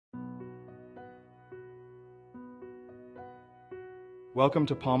Welcome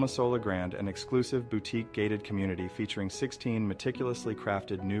to Palma Sola Grande, an exclusive boutique gated community featuring 16 meticulously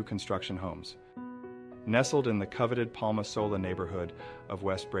crafted new construction homes. Nestled in the coveted Palma Sola neighborhood of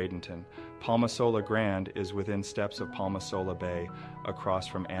West Bradenton, Palma Sola Grande is within steps of Palma Sola Bay, across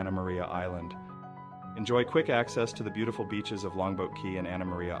from Anna Maria Island. Enjoy quick access to the beautiful beaches of Longboat Key and Anna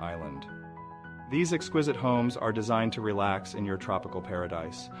Maria Island. These exquisite homes are designed to relax in your tropical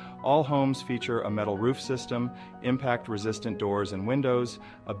paradise. All homes feature a metal roof system, impact-resistant doors and windows,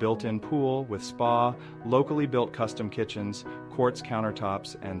 a built-in pool with spa, locally built custom kitchens, quartz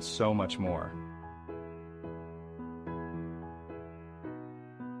countertops, and so much more.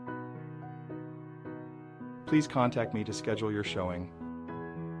 Please contact me to schedule your showing.